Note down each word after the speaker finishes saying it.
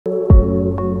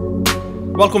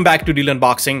Welcome back to Deal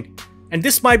Unboxing, and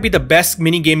this might be the best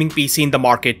mini gaming PC in the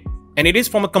market, and it is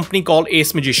from a company called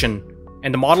Ace Magician,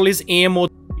 and the model is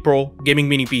AM08 Pro Gaming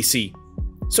Mini PC.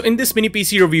 So in this mini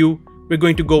PC review, we're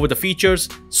going to go over the features,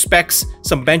 specs,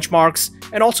 some benchmarks,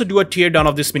 and also do a teardown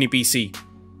of this mini PC.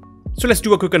 So let's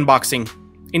do a quick unboxing.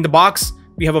 In the box,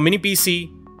 we have a mini PC,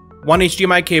 one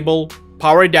HDMI cable,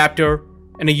 power adapter,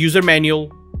 and a user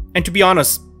manual, and to be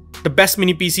honest, the best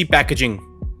mini PC packaging.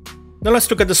 Now let's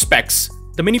look at the specs.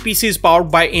 The mini PC is powered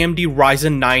by AMD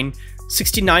Ryzen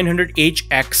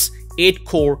 9-6900HX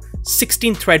 8-core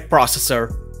 16-thread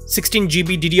processor,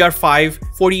 16GB DDR5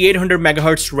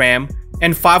 4800MHz RAM,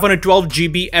 and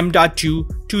 512GB M.2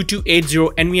 2280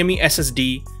 NVMe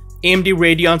SSD, AMD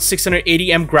Radeon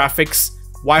 680M graphics,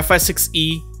 Wi-Fi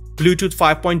 6E, Bluetooth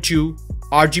 5.2,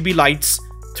 RGB lights,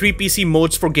 3 PC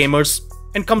modes for gamers,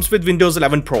 and comes with Windows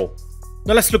 11 Pro.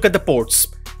 Now let's look at the ports.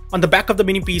 On the back of the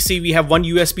mini PC, we have one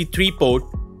USB 3 port,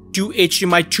 2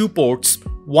 HDMI 2 ports,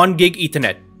 1 gig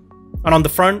Ethernet. And on the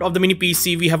front of the mini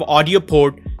PC, we have audio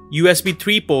port, USB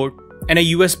 3 port, and a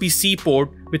USB-C port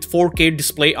with 4K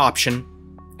display option.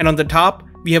 And on the top,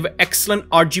 we have excellent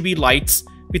RGB lights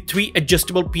with 3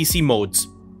 adjustable PC modes.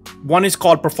 One is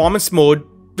called Performance Mode,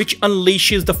 which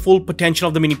unleashes the full potential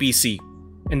of the mini PC.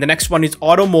 And the next one is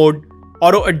Auto Mode,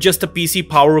 auto adjust the PC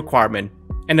power requirement.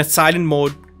 And a Silent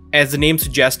Mode, as the name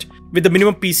suggests, with the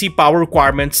minimum PC power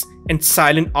requirements and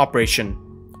silent operation.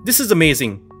 This is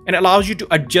amazing and allows you to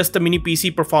adjust the mini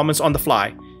PC performance on the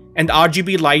fly, and the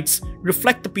RGB lights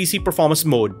reflect the PC performance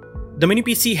mode. The mini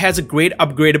PC has a great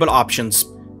upgradable options.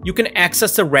 You can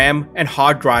access the RAM and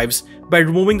hard drives by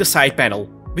removing the side panel,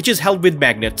 which is held with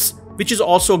magnets, which is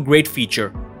also a great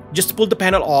feature. Just pull the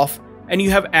panel off and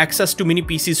you have access to mini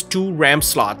PC's 2 RAM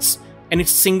slots and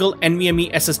its single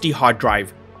NVMe SSD hard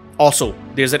drive. Also,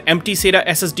 there's an empty SATA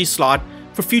SSD slot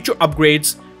for future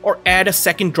upgrades, or add a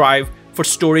second drive for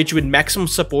storage with maximum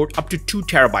support up to 2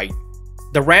 TB.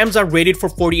 The RAMs are rated for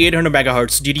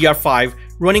 4800MHz DDR5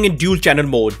 running in dual channel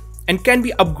mode and can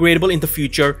be upgradable in the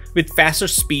future with faster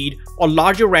speed or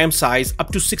larger RAM size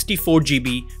up to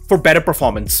 64GB for better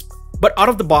performance. But out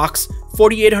of the box,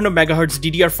 4800MHz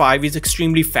DDR5 is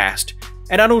extremely fast,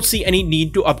 and I don't see any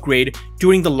need to upgrade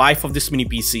during the life of this mini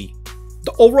PC.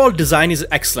 The overall design is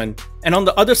excellent, and on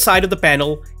the other side of the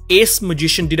panel, Ace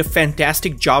Magician did a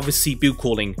fantastic job with CPU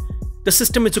cooling. The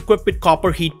system is equipped with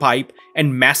copper heat pipe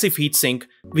and massive heatsink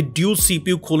with dual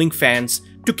CPU cooling fans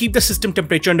to keep the system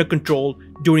temperature under control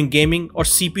during gaming or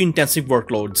CPU intensive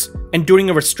workloads. And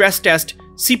during our stress test,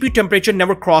 CPU temperature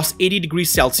never crossed 80 degrees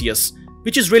Celsius,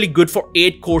 which is really good for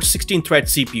 8-core 16-thread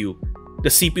CPU. The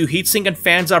CPU heatsink and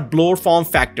fans are blower form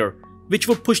factor, which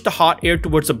will push the hot air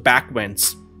towards the back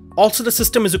vents. Also, the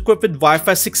system is equipped with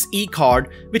Wi-Fi 6E card,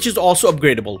 which is also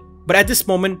upgradable. But at this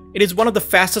moment, it is one of the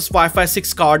fastest Wi-Fi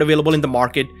 6 card available in the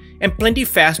market and plenty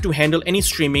fast to handle any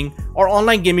streaming or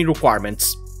online gaming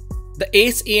requirements. The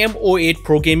Ace AM08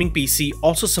 Pro Gaming PC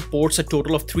also supports a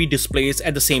total of 3 displays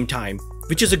at the same time,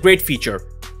 which is a great feature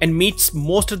and meets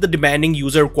most of the demanding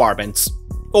user requirements.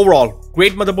 Overall,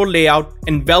 great motherboard layout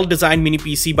and well-designed mini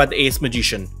PC by the Ace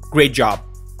Magician. Great job.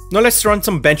 Now let's run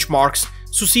some benchmarks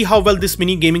to see how well this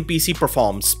mini gaming PC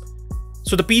performs.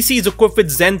 So the PC is equipped with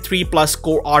Zen 3 Plus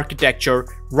core architecture,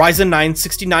 Ryzen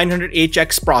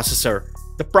 9-6900HX processor.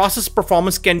 The process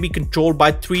performance can be controlled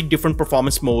by 3 different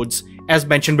performance modes as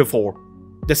mentioned before.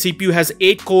 The CPU has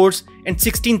 8 cores and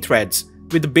 16 threads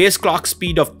with a base clock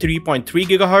speed of 3.3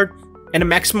 GHz and a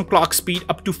maximum clock speed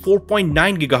up to 4.9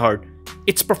 GHz.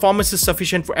 Its performance is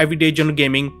sufficient for everyday general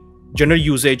gaming, general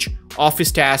usage,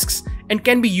 office tasks, and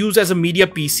can be used as a media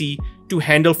PC to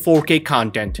handle 4K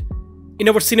content. In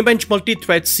our Cinebench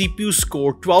multi-thread CPU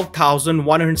scored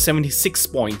 12,176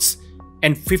 points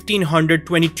and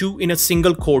 1,522 in a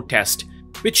single core test,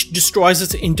 which destroys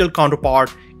its Intel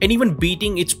counterpart and even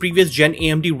beating its previous gen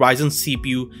AMD Ryzen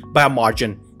CPU by a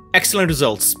margin. Excellent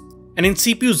results. And in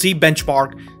CPU Z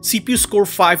benchmark, CPU scored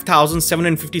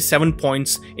 5,757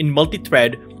 points in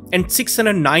multi-thread and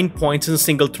 609 points in a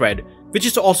single thread, which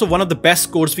is also one of the best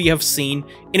scores we have seen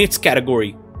in its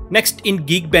category. Next, in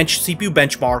Geekbench CPU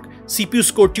benchmark, CPU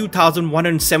scored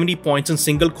 2,170 points in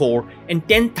single core and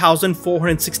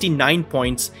 10,469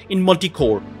 points in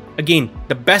multi-core. Again,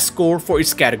 the best score for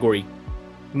its category.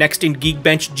 Next, in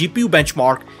Geekbench GPU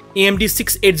benchmark, AMD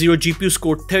 680 GPU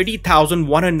scored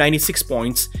 30,196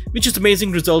 points, which is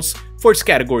amazing results for its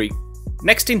category.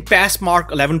 Next, in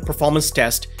Passmark 11 performance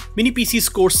test, mini PC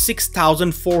scored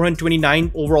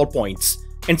 6,429 overall points,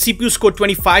 and CPU scored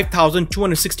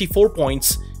 25,264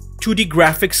 points. 2D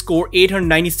graphics score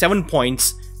 897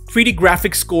 points, 3D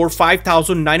graphics score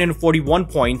 5,941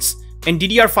 points, and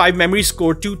DDR5 memory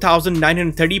scored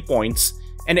 2,930 points,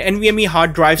 and NVMe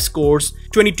hard drive scores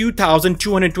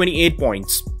 22,228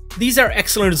 points. These are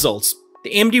excellent results.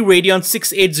 The AMD Radeon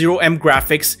 680M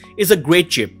graphics is a great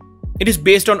chip. It is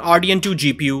based on RDN2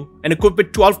 GPU and equipped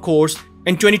with 12 cores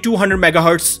and 2200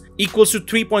 MHz equals to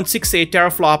 3.68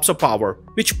 teraflops of power,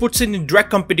 which puts it in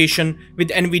direct competition with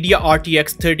NVIDIA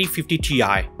RTX 3050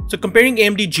 Ti. So comparing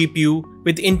AMD GPU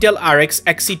with Intel RX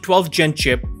Xe 12th Gen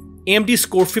chip, AMD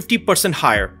scored 50%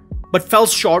 higher, but fell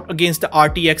short against the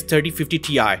RTX 3050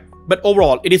 Ti. But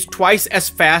overall, it is twice as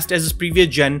fast as its previous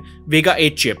gen Vega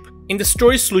 8 chip. In the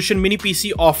storage solution, Mini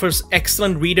PC offers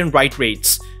excellent read and write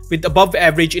rates, with above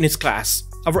average in its class.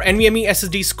 Our NVMe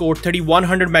SSD scored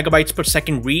 3100 MB per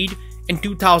second read and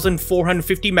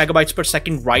 2450 MB per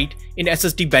second write in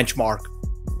SSD benchmark.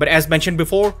 But as mentioned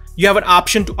before, you have an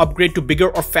option to upgrade to bigger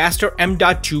or faster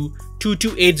M.2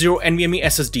 2280 NVMe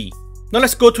SSD. Now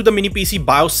let's go through the Mini PC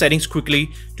BIOS settings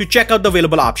quickly to check out the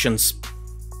available options.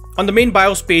 On the main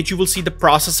BIOS page, you will see the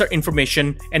processor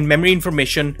information and memory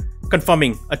information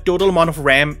confirming a total amount of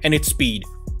RAM and its speed.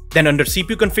 Then under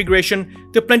CPU configuration,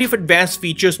 there are plenty of advanced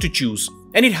features to choose,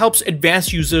 and it helps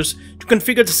advanced users to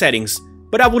configure the settings,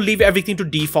 but I will leave everything to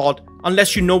default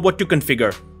unless you know what to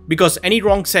configure, because any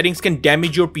wrong settings can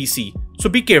damage your PC, so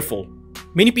be careful.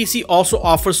 Mini PC also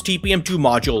offers TPM2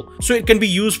 module, so it can be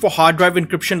used for hard drive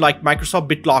encryption like Microsoft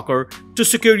BitLocker to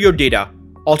secure your data.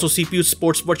 Also CPU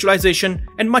supports virtualization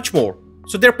and much more.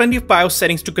 So there are plenty of BIOS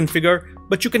settings to configure,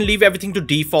 but you can leave everything to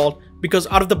default because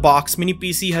out of the box, Mini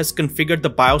PC has configured the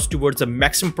BIOS towards the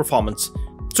maximum performance.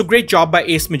 So great job by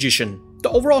Ace Magician. The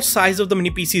overall size of the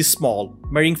Mini PC is small,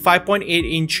 measuring 5.8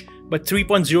 inch by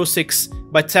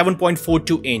 3.06 by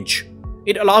 7.42 inch.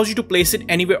 It allows you to place it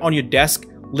anywhere on your desk,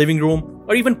 living room,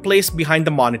 or even place behind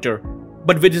the monitor.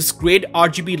 But with its great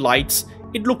RGB lights,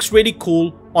 it looks really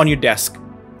cool on your desk.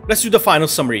 Let's do the final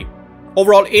summary.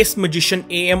 Overall, Ace Magician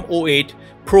AM08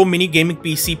 Pro Mini Gaming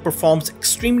PC performs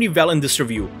extremely well in this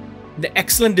review. The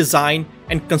excellent design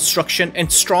and construction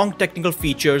and strong technical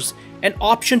features and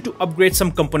option to upgrade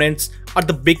some components are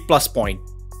the big plus point.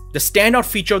 The standout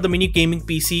feature of the Mini Gaming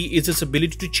PC is its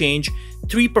ability to change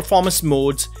 3 performance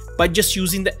modes by just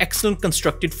using the excellent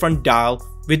constructed front dial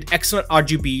with excellent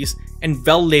RGBs and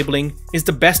well labeling is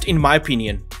the best in my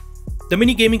opinion. The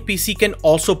Mini Gaming PC can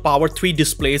also power 3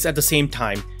 displays at the same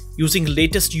time using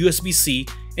latest USB-C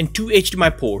and 2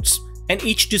 HDMI ports, and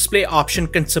each display option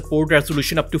can support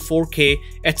resolution up to 4K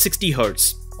at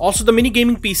 60Hz. Also, the Mini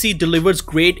Gaming PC delivers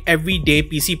great everyday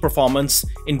PC performance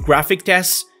in graphic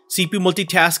tests, CPU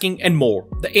multitasking, and more.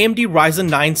 The AMD Ryzen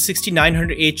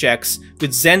 9-6900HX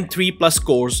with Zen 3 Plus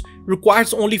cores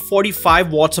requires only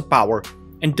 45 watts of power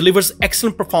and delivers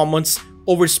excellent performance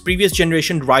over its previous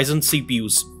generation Ryzen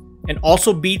CPUs, and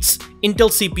also beats Intel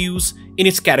CPUs in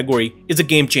its category. Is a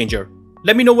game changer.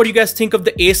 Let me know what you guys think of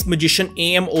the Ace Magician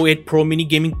AM08 Pro Mini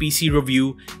Gaming PC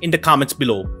review in the comments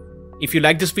below. If you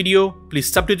like this video,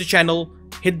 please sub to the channel,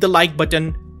 hit the like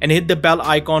button, and hit the bell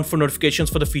icon for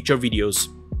notifications for the future videos.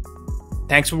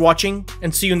 Thanks for watching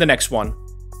and see you in the next one.